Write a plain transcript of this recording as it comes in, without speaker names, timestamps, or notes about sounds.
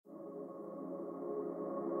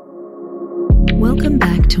Welcome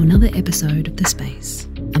back to another episode of The Space,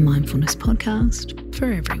 a mindfulness podcast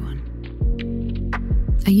for everyone.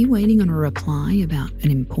 Are you waiting on a reply about an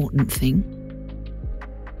important thing?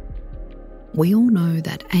 We all know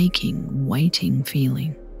that aching, waiting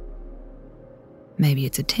feeling. Maybe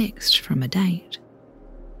it's a text from a date.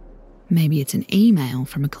 Maybe it's an email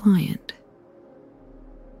from a client.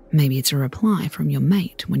 Maybe it's a reply from your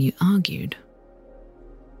mate when you argued.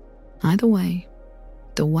 Either way,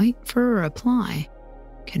 the wait for a reply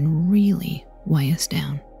can really weigh us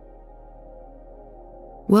down.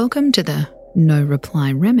 Welcome to the no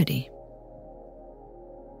reply remedy.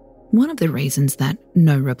 One of the reasons that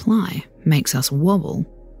no reply makes us wobble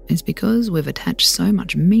is because we've attached so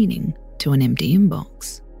much meaning to an empty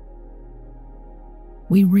inbox.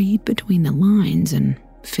 We read between the lines and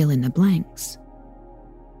fill in the blanks.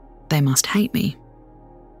 They must hate me.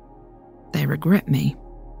 They regret me.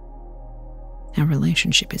 Our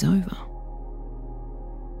relationship is over.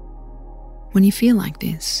 When you feel like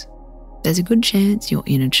this, there's a good chance your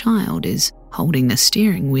inner child is holding the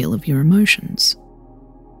steering wheel of your emotions.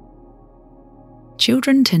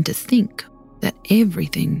 Children tend to think that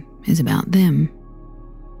everything is about them.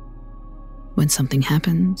 When something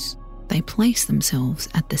happens, they place themselves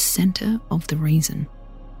at the center of the reason.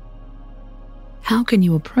 How can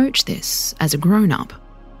you approach this as a grown-up,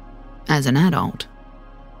 as an adult?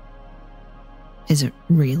 Is it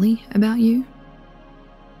really about you?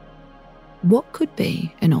 What could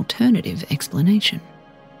be an alternative explanation?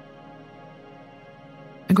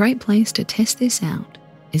 A great place to test this out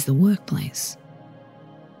is the workplace.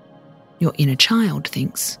 Your inner child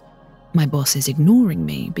thinks, my boss is ignoring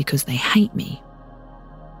me because they hate me.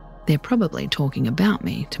 They're probably talking about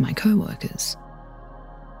me to my co-workers.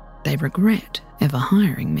 They regret ever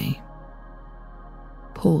hiring me.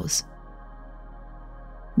 Pause.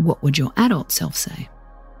 What would your adult self say?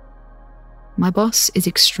 My boss is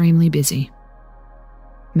extremely busy.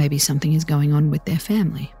 Maybe something is going on with their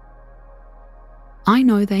family. I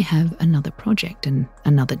know they have another project and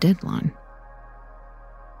another deadline.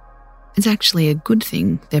 It's actually a good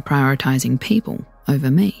thing they're prioritizing people over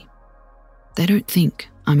me. They don't think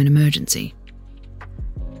I'm an emergency.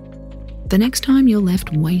 The next time you're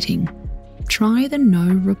left waiting, try the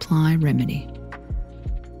no reply remedy.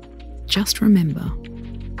 Just remember,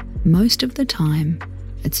 most of the time,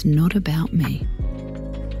 it's not about me.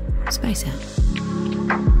 Space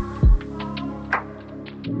out.